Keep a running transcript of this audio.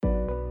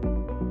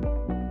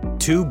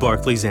Two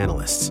Barclays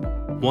analysts,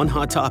 one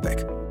hot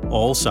topic,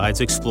 all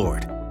sides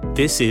explored.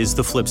 This is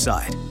The Flip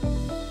Side.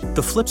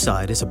 The Flip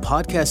Side is a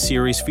podcast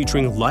series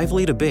featuring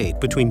lively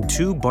debate between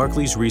two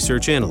Barclays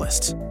research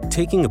analysts,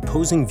 taking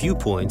opposing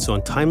viewpoints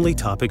on timely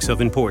topics of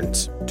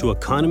importance to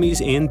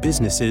economies and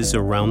businesses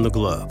around the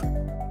globe.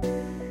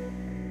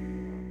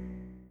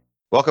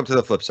 Welcome to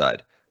The Flip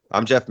Side.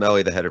 I'm Jeff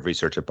Meli, the head of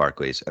research at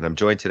Barclays, and I'm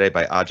joined today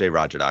by Ajay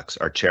Rajadhyaksha,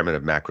 our chairman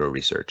of macro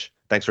research.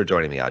 Thanks for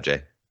joining me,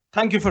 Ajay.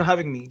 Thank you for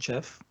having me,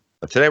 Jeff.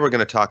 Today, we're going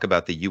to talk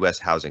about the U.S.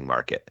 housing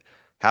market.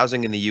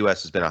 Housing in the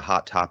U.S. has been a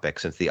hot topic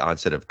since the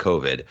onset of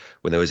COVID,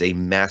 when there was a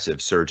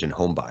massive surge in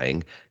home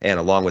buying, and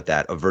along with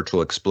that, a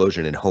virtual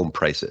explosion in home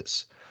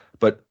prices.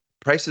 But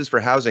prices for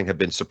housing have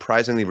been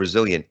surprisingly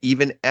resilient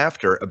even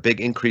after a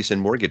big increase in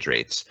mortgage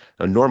rates.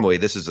 Now, normally,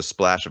 this is a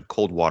splash of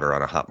cold water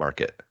on a hot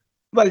market.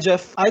 Well,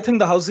 Jeff, I think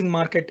the housing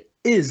market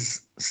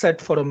is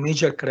set for a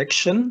major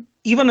correction,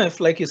 even if,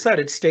 like you said,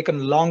 it's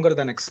taken longer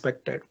than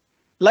expected.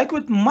 Like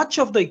with much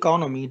of the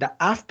economy, the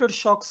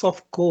aftershocks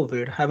of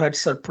COVID have had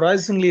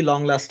surprisingly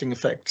long-lasting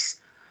effects.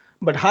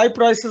 But high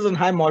prices and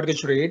high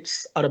mortgage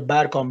rates are a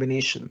bad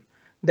combination.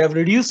 They have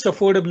reduced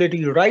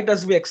affordability right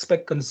as we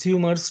expect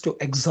consumers to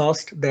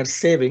exhaust their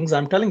savings.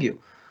 I'm telling you,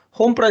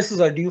 home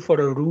prices are due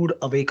for a rude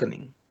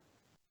awakening.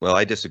 Well,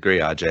 I disagree,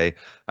 Ajay.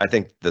 I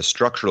think the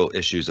structural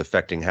issues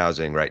affecting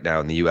housing right now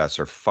in the U.S.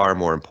 are far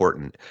more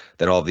important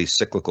than all these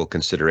cyclical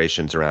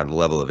considerations around the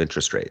level of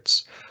interest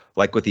rates.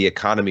 Like with the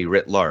economy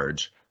writ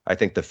large, I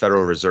think the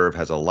Federal Reserve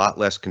has a lot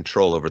less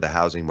control over the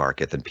housing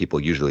market than people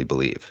usually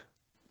believe.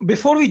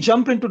 Before we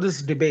jump into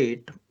this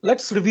debate,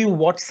 let's review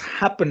what's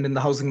happened in the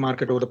housing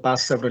market over the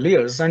past several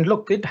years. And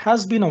look, it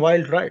has been a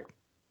wild ride.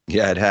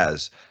 Yeah, it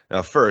has.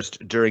 Now,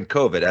 first, during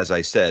COVID, as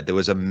I said, there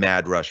was a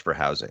mad rush for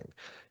housing.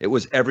 It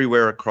was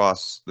everywhere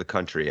across the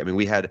country. I mean,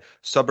 we had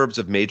suburbs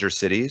of major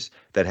cities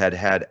that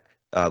had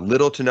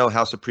little to no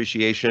house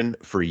appreciation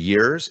for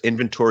years,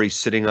 inventory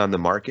sitting on the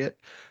market,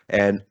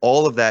 and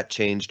all of that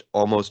changed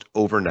almost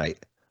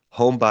overnight.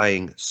 Home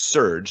buying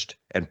surged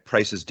and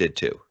prices did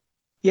too.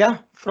 Yeah,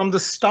 from the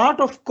start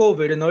of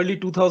COVID in early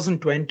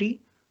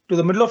 2020 to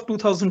the middle of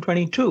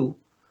 2022,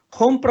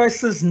 home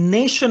prices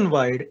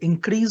nationwide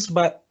increased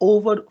by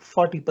over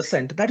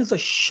 40%. That is a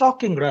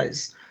shocking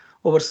rise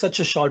over such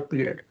a short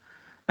period.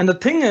 And the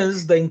thing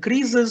is, the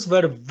increases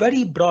were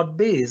very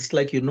broad-based,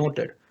 like you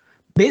noted.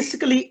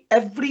 Basically,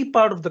 every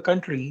part of the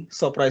country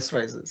saw price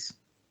rises.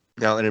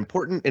 Now, an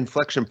important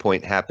inflection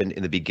point happened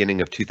in the beginning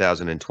of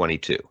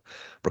 2022.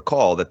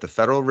 Recall that the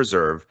Federal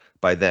Reserve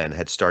by then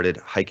had started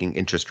hiking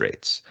interest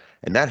rates,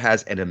 and that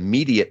has an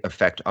immediate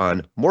effect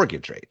on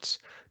mortgage rates.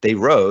 They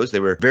rose, they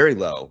were very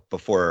low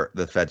before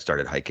the Fed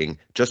started hiking,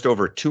 just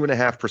over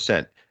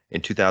 2.5%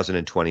 in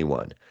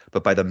 2021.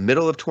 But by the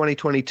middle of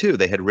 2022,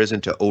 they had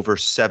risen to over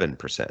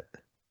 7%.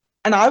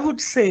 And I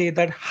would say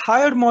that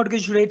higher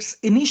mortgage rates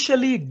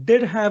initially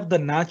did have the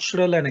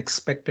natural and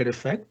expected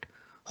effect.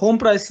 Home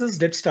prices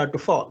did start to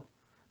fall.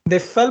 They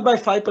fell by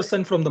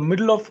 5% from the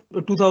middle of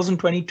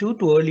 2022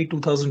 to early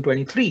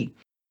 2023.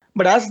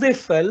 But as they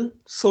fell,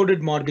 so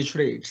did mortgage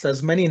rates,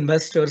 as many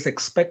investors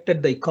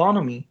expected the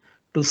economy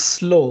to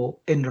slow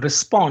in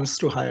response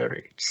to higher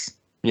rates.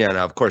 Yeah,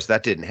 now, of course,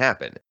 that didn't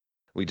happen.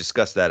 We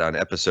discussed that on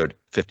episode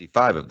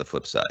 55 of The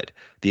Flip Side.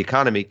 The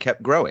economy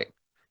kept growing,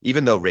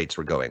 even though rates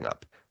were going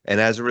up. And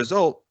as a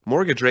result,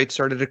 mortgage rates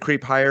started to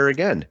creep higher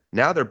again.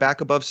 Now they're back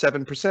above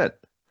 7%.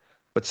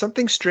 But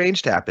something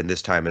strange happened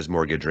this time as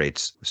mortgage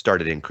rates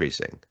started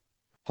increasing.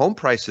 Home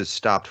prices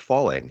stopped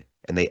falling,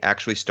 and they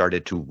actually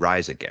started to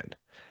rise again.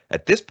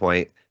 At this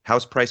point,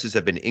 house prices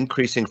have been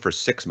increasing for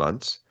 6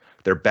 months.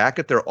 They're back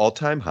at their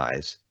all-time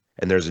highs,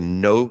 and there's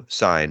no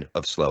sign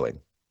of slowing.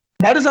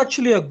 That is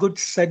actually a good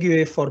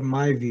segue for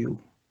my view.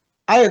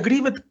 I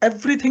agree with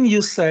everything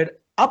you said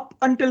up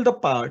until the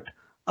part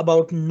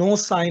about no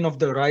sign of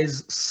the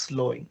rise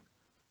slowing.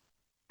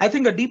 I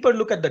think a deeper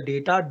look at the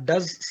data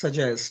does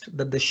suggest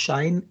that the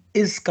shine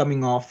is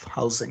coming off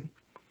housing.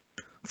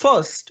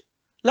 First,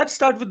 let's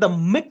start with the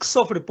mix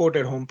of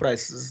reported home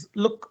prices.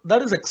 Look,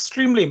 that is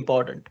extremely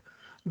important.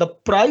 The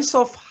price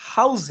of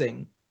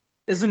housing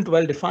isn't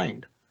well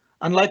defined.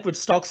 Unlike with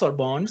stocks or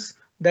bonds,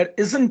 there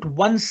isn't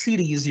one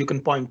series you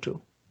can point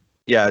to.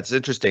 Yeah, it's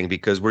interesting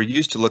because we're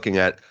used to looking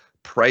at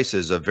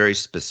prices of very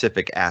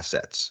specific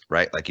assets,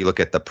 right? Like you look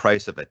at the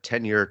price of a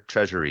 10-year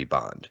treasury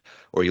bond,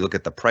 or you look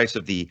at the price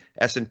of the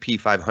S&P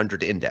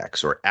 500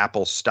 index or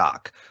Apple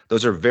stock.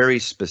 Those are very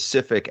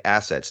specific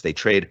assets. They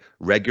trade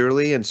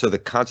regularly. And so the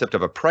concept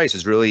of a price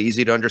is really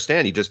easy to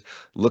understand. You just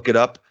look it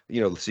up,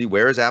 see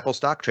where is Apple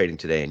stock trading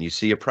today, and you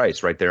see a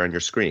price right there on your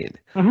screen.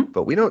 Mm-hmm.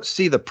 But we don't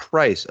see the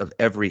price of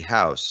every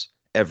house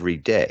every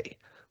day.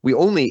 We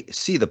only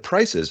see the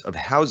prices of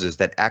houses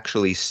that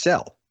actually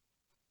sell.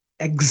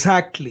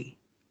 Exactly.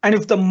 And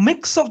if the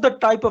mix of the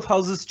type of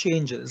houses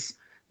changes,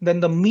 then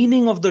the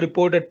meaning of the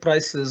reported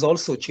prices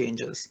also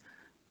changes.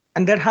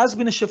 And there has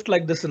been a shift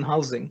like this in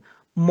housing.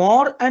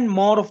 More and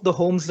more of the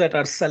homes that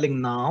are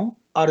selling now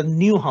are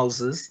new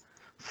houses,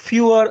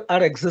 fewer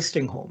are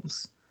existing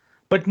homes.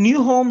 But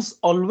new homes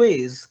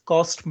always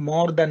cost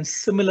more than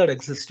similar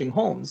existing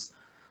homes.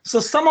 So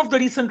some of the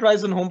recent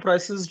rise in home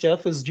prices,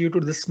 Jeff, is due to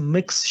this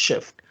mix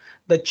shift.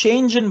 The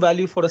change in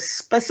value for a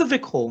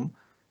specific home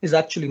is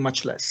actually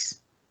much less.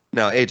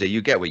 Now, AJ,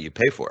 you get what you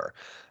pay for.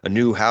 A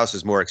new house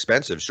is more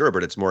expensive, sure,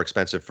 but it's more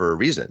expensive for a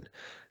reason.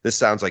 This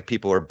sounds like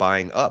people are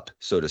buying up,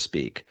 so to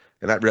speak,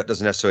 and that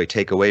doesn't necessarily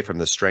take away from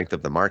the strength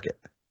of the market.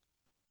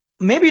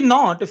 Maybe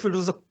not if it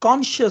was a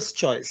conscious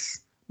choice.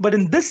 But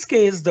in this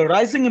case, the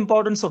rising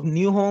importance of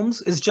new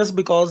homes is just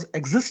because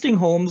existing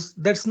homes,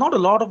 there's not a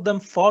lot of them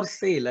for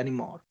sale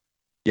anymore.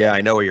 Yeah, I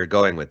know where you're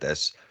going with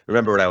this.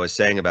 Remember what I was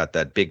saying about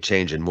that big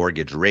change in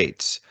mortgage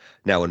rates.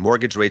 Now, when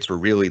mortgage rates were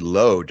really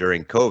low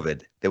during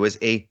COVID, there was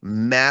a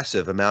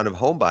massive amount of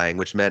home buying,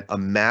 which meant a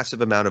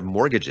massive amount of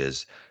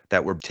mortgages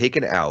that were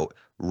taken out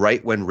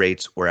right when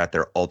rates were at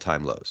their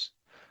all-time lows.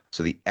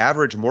 So the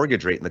average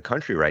mortgage rate in the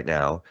country right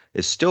now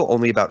is still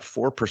only about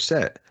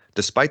 4%,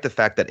 despite the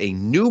fact that a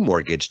new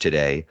mortgage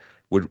today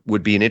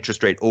would be an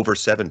interest rate over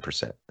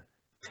 7%.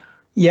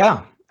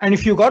 Yeah. And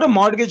if you got a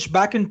mortgage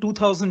back in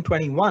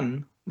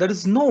 2021, there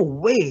is no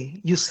way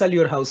you sell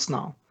your house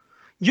now.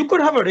 You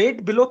could have a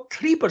rate below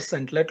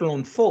 3%, let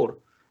alone 4,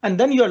 and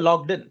then you're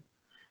locked in.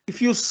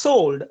 If you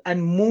sold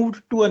and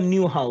moved to a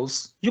new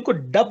house, you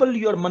could double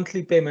your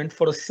monthly payment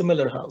for a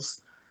similar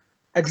house.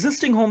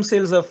 Existing home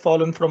sales have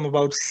fallen from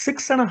about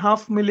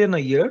 6.5 million a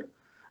year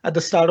at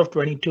the start of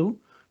 22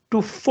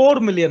 to 4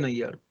 million a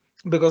year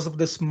because of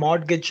this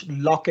mortgage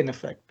lock-in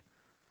effect.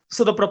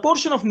 So the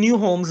proportion of new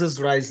homes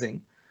is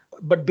rising,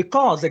 but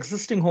because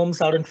existing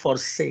homes aren't for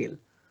sale,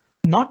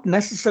 not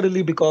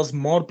necessarily because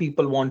more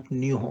people want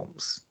new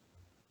homes.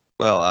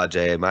 Well,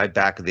 Ajay, my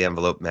back of the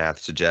envelope math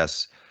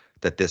suggests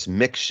that this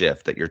mix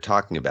shift that you're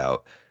talking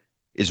about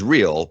is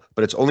real,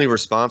 but it's only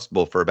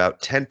responsible for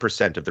about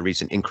 10% of the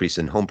recent increase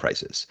in home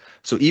prices.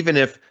 So even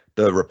if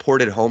the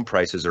reported home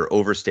prices are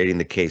overstating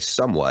the case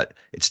somewhat,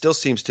 it still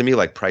seems to me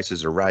like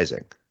prices are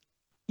rising.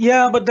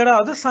 Yeah, but there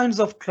are other signs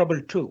of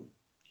trouble too.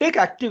 Take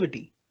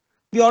activity.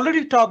 We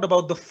already talked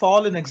about the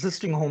fall in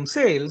existing home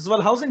sales.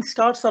 Well, housing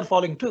starts are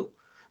falling too.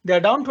 They are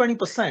down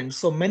 20%,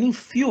 so many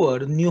fewer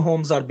new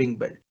homes are being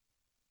built.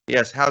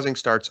 Yes, housing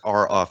starts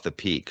are off the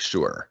peak,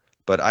 sure,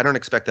 but I don't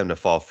expect them to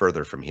fall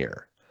further from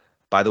here.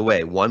 By the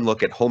way, one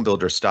look at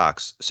homebuilder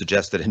stocks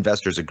suggests that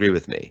investors agree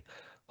with me.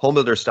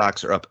 Homebuilder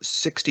stocks are up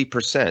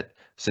 60%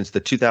 since the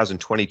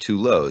 2022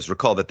 lows.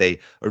 Recall that they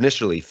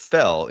initially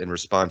fell in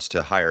response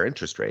to higher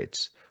interest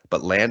rates,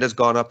 but land has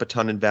gone up a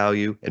ton in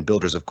value, and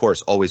builders, of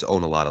course, always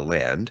own a lot of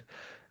land.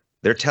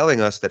 They're telling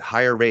us that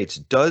higher rates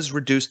does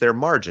reduce their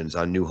margins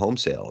on new home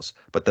sales,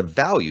 but the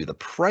value, the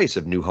price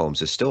of new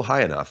homes is still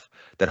high enough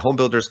that home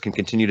builders can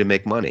continue to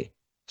make money.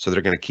 So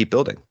they're going to keep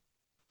building.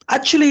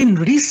 Actually, in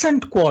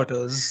recent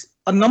quarters,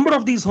 a number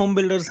of these home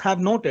builders have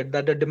noted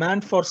that the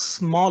demand for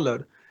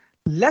smaller,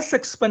 less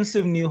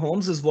expensive new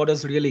homes is what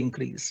has really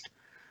increased.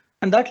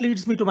 And that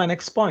leads me to my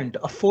next point,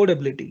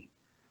 affordability.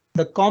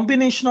 The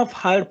combination of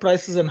higher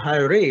prices and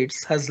higher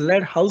rates has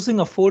led housing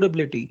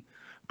affordability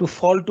to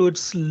fall to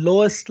its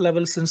lowest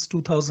level since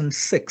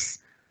 2006.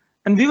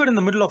 And we were in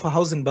the middle of a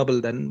housing bubble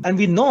then, and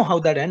we know how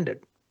that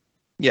ended.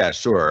 Yeah,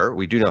 sure.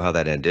 We do know how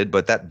that ended,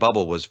 but that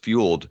bubble was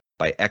fueled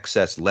by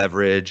excess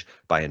leverage,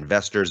 by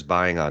investors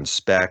buying on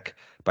spec,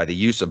 by the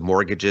use of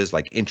mortgages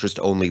like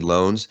interest-only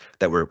loans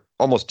that were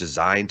almost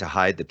designed to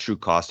hide the true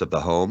cost of the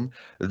home.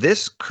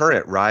 This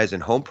current rise in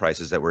home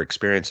prices that we're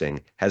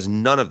experiencing has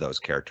none of those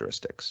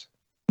characteristics.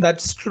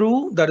 That's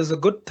true, that is a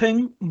good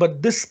thing,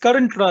 but this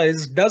current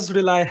rise does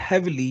rely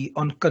heavily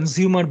on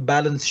consumer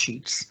balance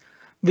sheets,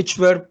 which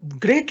were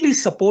greatly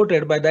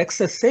supported by the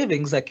excess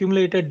savings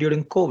accumulated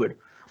during COVID,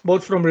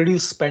 both from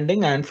reduced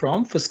spending and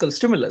from fiscal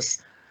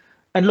stimulus.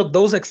 And look,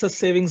 those excess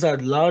savings are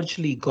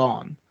largely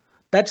gone.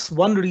 That's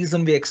one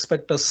reason we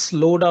expect a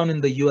slowdown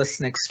in the US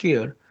next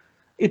year.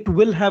 It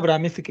will have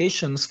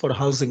ramifications for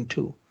housing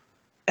too.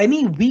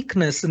 Any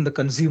weakness in the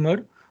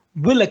consumer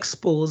will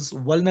expose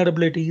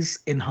vulnerabilities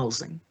in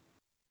housing.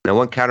 Now,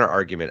 one counter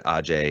argument,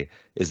 Ajay,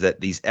 is that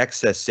these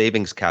excess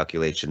savings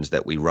calculations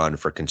that we run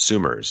for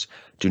consumers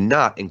do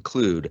not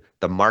include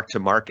the mark to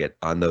market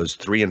on those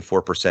 3 and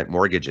 4%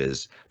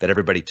 mortgages that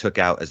everybody took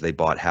out as they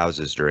bought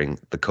houses during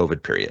the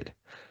COVID period.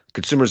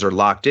 Consumers are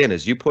locked in,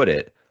 as you put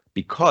it,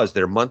 because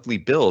their monthly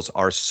bills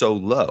are so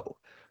low.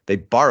 They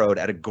borrowed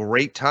at a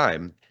great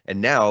time,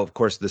 and now, of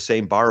course, the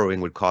same borrowing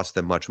would cost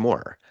them much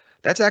more.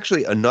 That's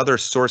actually another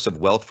source of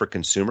wealth for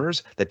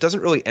consumers that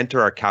doesn't really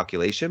enter our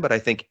calculation, but I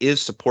think is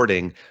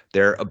supporting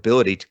their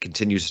ability to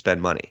continue to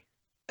spend money.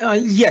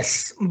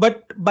 Yes,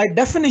 but by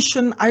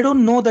definition, I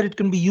don't know that it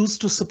can be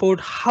used to support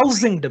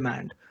housing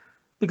demand.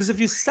 Because if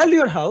you sell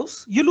your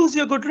house, you lose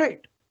your good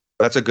rate.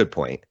 That's a good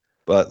point.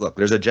 But look,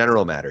 there's a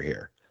general matter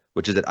here,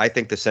 which is that I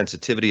think the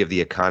sensitivity of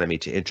the economy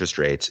to interest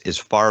rates is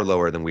far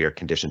lower than we are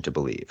conditioned to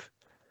believe.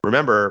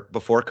 Remember,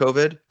 before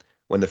COVID,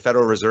 when the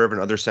Federal Reserve and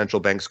other central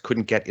banks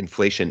couldn't get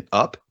inflation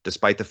up,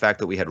 despite the fact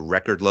that we had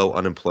record low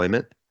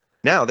unemployment,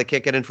 now they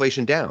can't get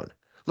inflation down.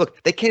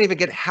 Look, they can't even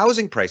get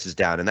housing prices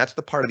down, and that's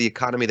the part of the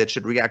economy that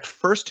should react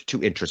first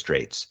to interest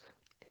rates.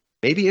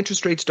 Maybe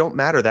interest rates don't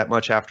matter that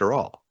much after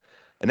all.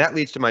 And that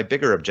leads to my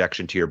bigger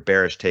objection to your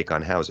bearish take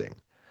on housing.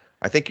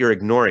 I think you're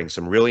ignoring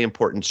some really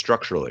important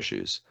structural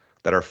issues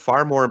that are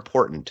far more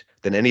important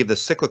than any of the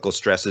cyclical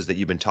stresses that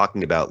you've been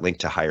talking about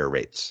linked to higher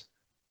rates.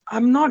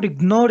 I'm not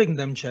ignoring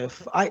them,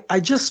 Jeff. I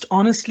just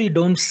honestly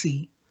don't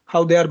see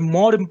how they are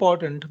more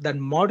important than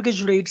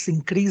mortgage rates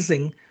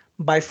increasing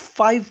by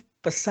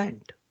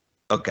 5%.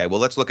 Okay, well,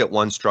 let's look at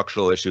one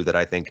structural issue that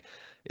I think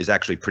is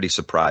actually pretty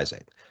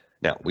surprising.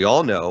 Now, we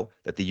all know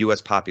that the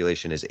US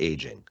population is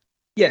aging.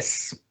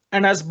 Yes,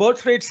 and as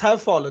birth rates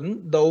have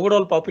fallen, the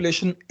overall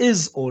population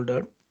is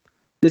older.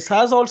 This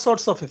has all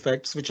sorts of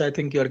effects, which I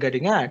think you're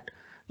getting at,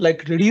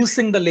 like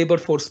reducing the labor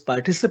force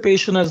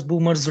participation as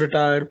boomers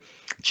retire,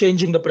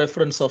 changing the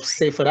preference of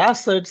safer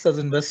assets as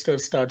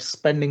investors start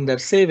spending their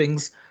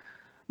savings.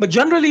 But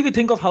generally, we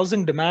think of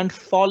housing demand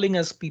falling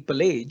as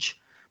people age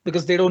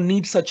because they don't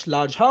need such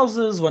large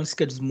houses once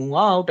kids move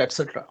out,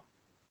 etc.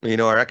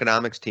 Our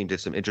economics team did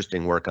some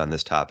interesting work on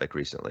this topic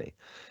recently.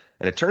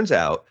 And it turns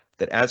out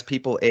that as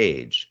people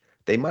age,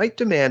 they might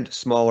demand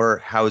smaller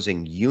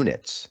housing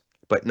units,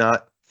 but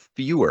not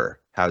fewer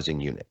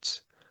housing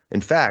units.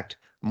 In fact,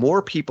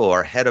 more people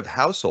are head of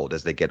household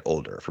as they get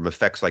older from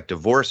effects like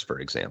divorce, for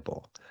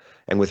example.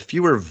 And with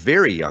fewer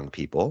very young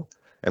people,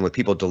 and with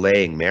people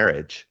delaying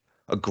marriage,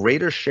 a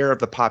greater share of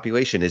the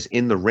population is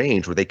in the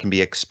range where they can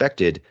be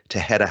expected to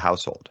head a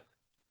household.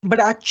 But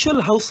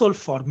actual household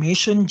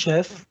formation,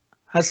 Jeff,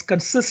 has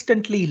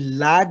consistently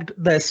lagged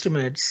the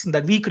estimates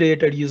that we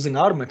created using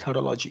our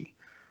methodology.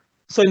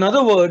 So, in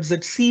other words,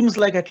 it seems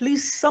like at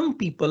least some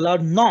people are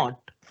not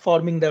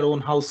forming their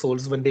own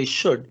households when they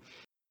should,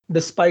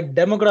 despite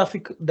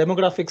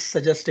demographics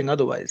suggesting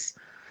otherwise.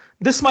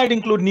 This might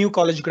include new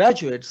college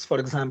graduates, for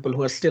example,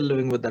 who are still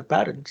living with their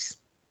parents.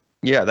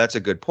 Yeah, that's a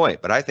good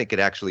point, but I think it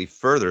actually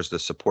furthers the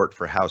support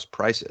for house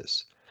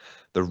prices.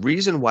 The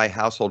reason why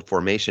household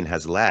formation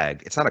has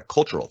lagged, it's not a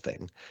cultural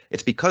thing.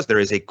 It's because there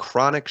is a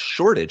chronic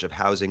shortage of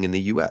housing in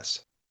the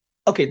US.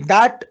 Okay,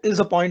 that is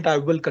a point I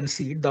will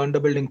concede, the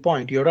underbuilding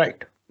point. You're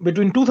right.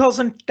 Between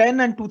 2010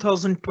 and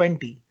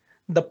 2020,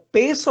 the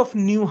pace of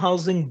new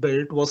housing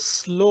built was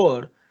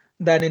slower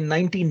than in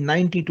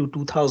 1990 to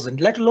 2000,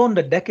 let alone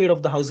the decade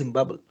of the housing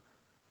bubble.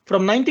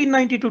 From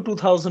 1990 to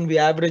 2000, we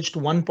averaged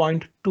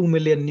 1.2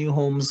 million new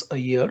homes a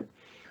year.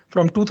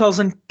 From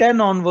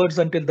 2010 onwards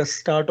until the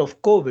start of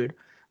COVID,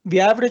 we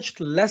averaged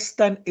less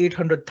than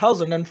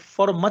 800,000 and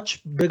for a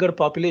much bigger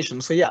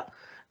population. So yeah,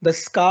 the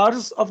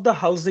scars of the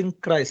housing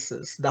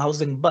crisis, the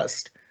housing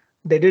bust,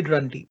 they did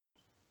run deep.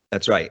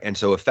 That's right. And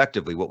so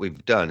effectively, what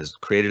we've done is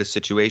created a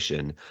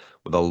situation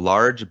with a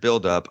large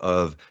buildup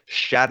of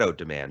shadow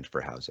demand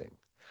for housing.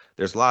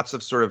 There's lots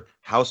of sort of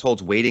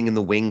households waiting in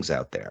the wings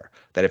out there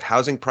that if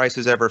housing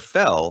prices ever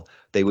fell,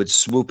 they would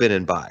swoop in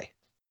and buy.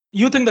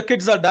 You think the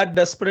kids are that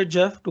desperate,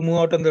 Jeff, to move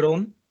out on their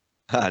own?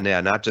 Yeah,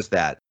 not just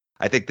that.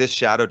 I think this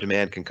shadow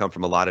demand can come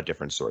from a lot of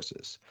different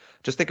sources.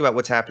 Just think about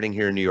what's happening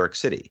here in New York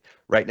City.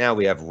 Right now,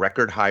 we have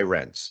record high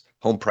rents.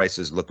 Home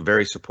prices look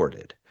very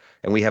supported.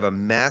 And we have a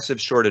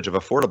massive shortage of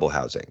affordable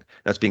housing.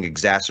 That's being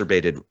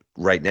exacerbated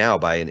right now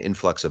by an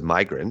influx of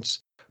migrants,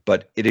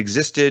 but it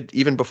existed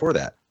even before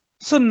that.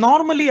 So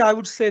normally I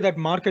would say that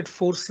market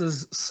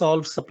forces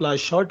solve supply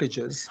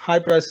shortages. High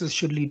prices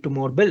should lead to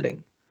more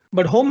building.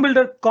 But home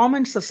builder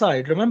comments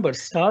aside, remember,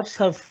 starts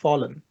have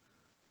fallen.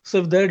 So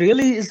if there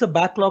really is a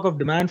backlog of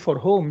demand for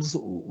homes,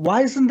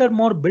 why isn't there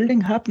more building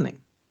happening?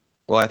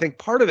 Well, I think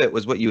part of it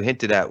was what you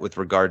hinted at with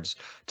regards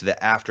to the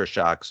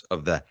aftershocks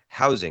of the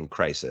housing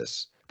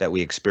crisis that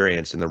we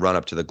experienced in the run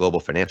up to the global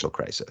financial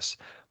crisis.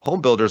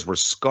 Home builders were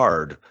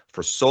scarred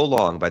for so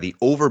long by the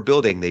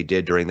overbuilding they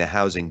did during the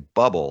housing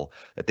bubble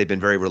that they've been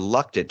very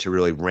reluctant to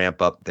really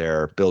ramp up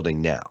their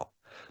building now.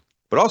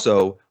 But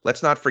also,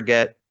 let's not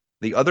forget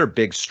the other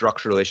big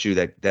structural issue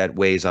that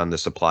weighs on the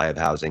supply of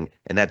housing,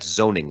 and that's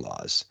zoning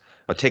laws.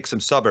 I'll take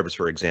some suburbs,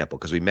 for example,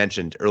 because we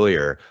mentioned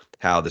earlier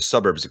how the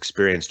suburbs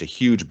experienced a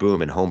huge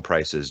boom in home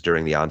prices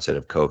during the onset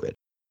of COVID.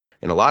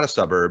 In a lot of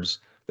suburbs,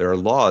 there are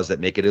laws that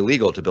make it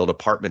illegal to build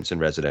apartments in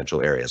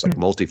residential areas like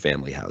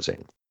multifamily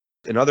housing.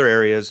 In other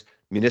areas,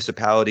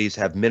 municipalities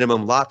have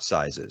minimum lot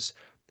sizes.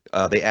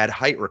 They add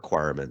height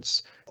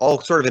requirements, all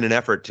sort of in an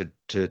effort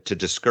to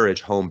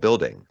discourage home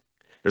building.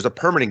 There's a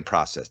permitting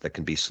process that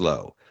can be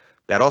slow.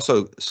 That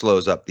also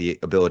slows up the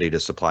ability to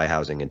supply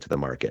housing into the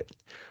market.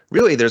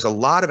 Really, there's a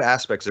lot of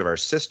aspects of our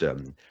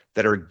system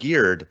that are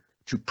geared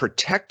to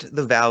protect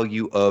the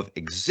value of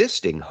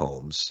existing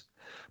homes,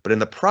 but in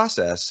the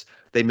process,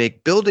 they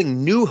make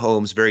building new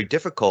homes very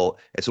difficult,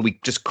 and so we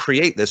just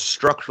create this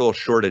structural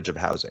shortage of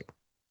housing.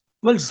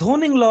 Well,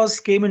 zoning laws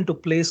came into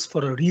place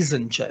for a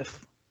reason,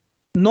 Jeff.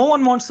 No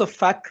one wants a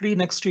factory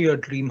next to your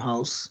dream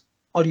house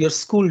or your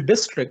school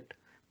district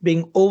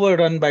being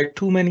overrun by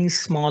too many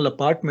small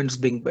apartments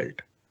being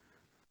built.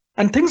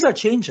 And things are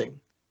changing.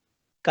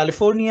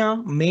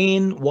 California,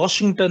 Maine,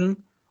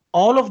 Washington,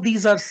 all of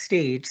these are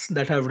states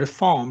that have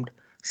reformed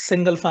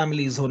single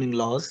family zoning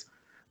laws.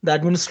 The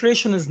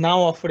administration is now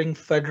offering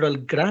federal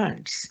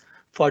grants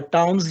for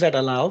towns that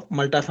allow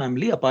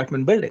multifamily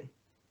apartment building.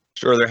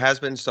 Sure, there has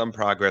been some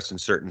progress in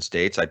certain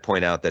states. I'd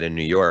point out that in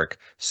New York,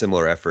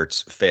 similar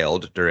efforts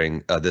failed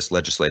during this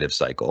legislative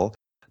cycle.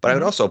 But I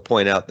would Mhm. also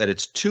point out that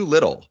it's too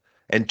little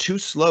and too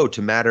slow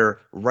to matter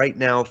right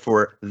now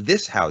for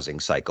this housing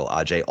cycle,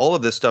 Ajay. All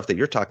of this stuff that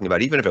you're talking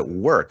about, even if it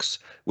works,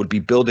 would be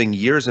building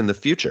years in the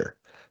future.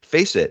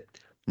 Face it,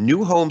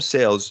 new home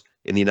sales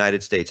in the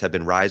United States have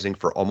been rising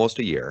for almost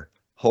a year,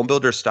 home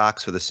builder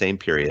stocks for the same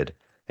period,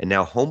 and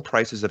now home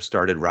prices have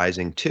started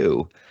rising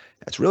too.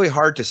 It's really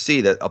hard to see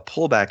that a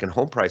pullback in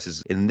home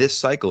prices in this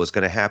cycle is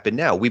going to happen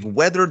now. We've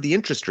weathered the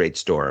interest rate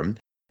storm,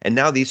 and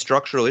now these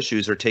structural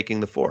issues are taking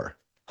the fore.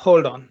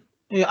 Hold on.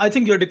 Yeah, I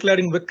think you're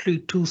declaring victory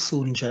too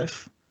soon,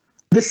 Jeff.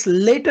 This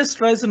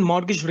latest rise in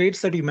mortgage rates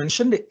that you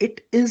mentioned,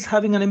 it is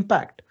having an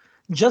impact,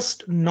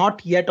 just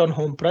not yet on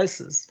home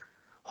prices.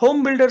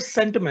 Home builder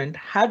sentiment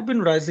had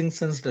been rising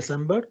since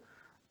December,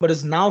 but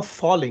is now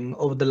falling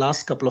over the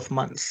last couple of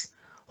months.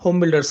 Home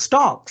builder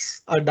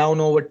stocks are down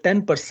over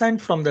 10%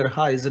 from their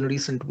highs in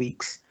recent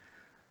weeks.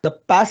 The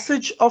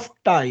passage of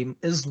time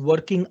is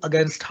working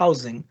against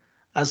housing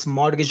as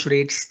mortgage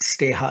rates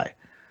stay high.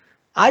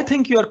 I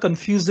think you are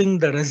confusing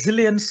the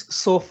resilience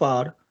so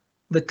far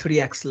with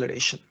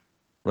reacceleration.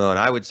 Well, and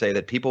I would say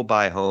that people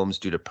buy homes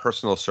due to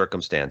personal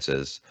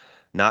circumstances,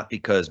 not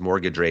because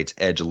mortgage rates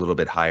edge a little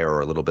bit higher or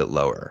a little bit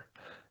lower.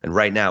 And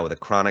right now, with a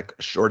chronic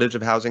shortage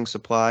of housing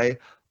supply,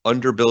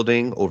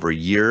 underbuilding over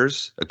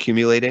years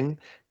accumulating,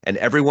 and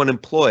everyone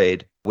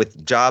employed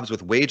with jobs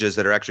with wages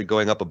that are actually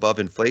going up above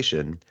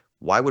inflation,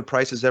 why would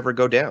prices ever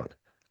go down?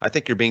 I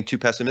think you're being too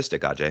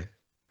pessimistic, Ajay.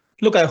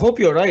 Look, I hope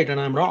you're right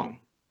and I'm wrong.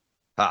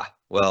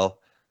 Well,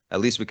 at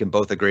least we can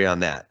both agree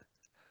on that.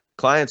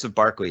 Clients of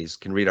Barclays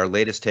can read our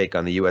latest take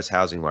on the U.S.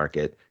 housing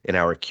market in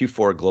our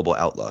Q4 Global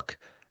Outlook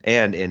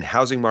and in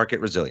Housing Market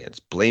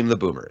Resilience, Blame the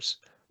Boomers,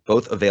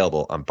 both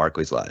available on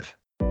Barclays Live.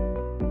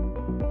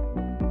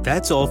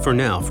 That's all for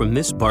now from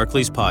this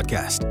Barclays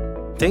podcast.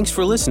 Thanks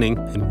for listening,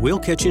 and we'll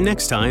catch you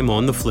next time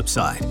on the flip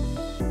side.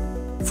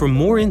 For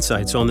more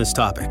insights on this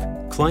topic,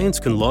 clients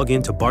can log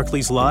into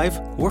Barclays Live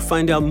or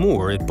find out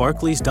more at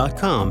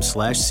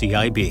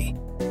barclays.com/CIB.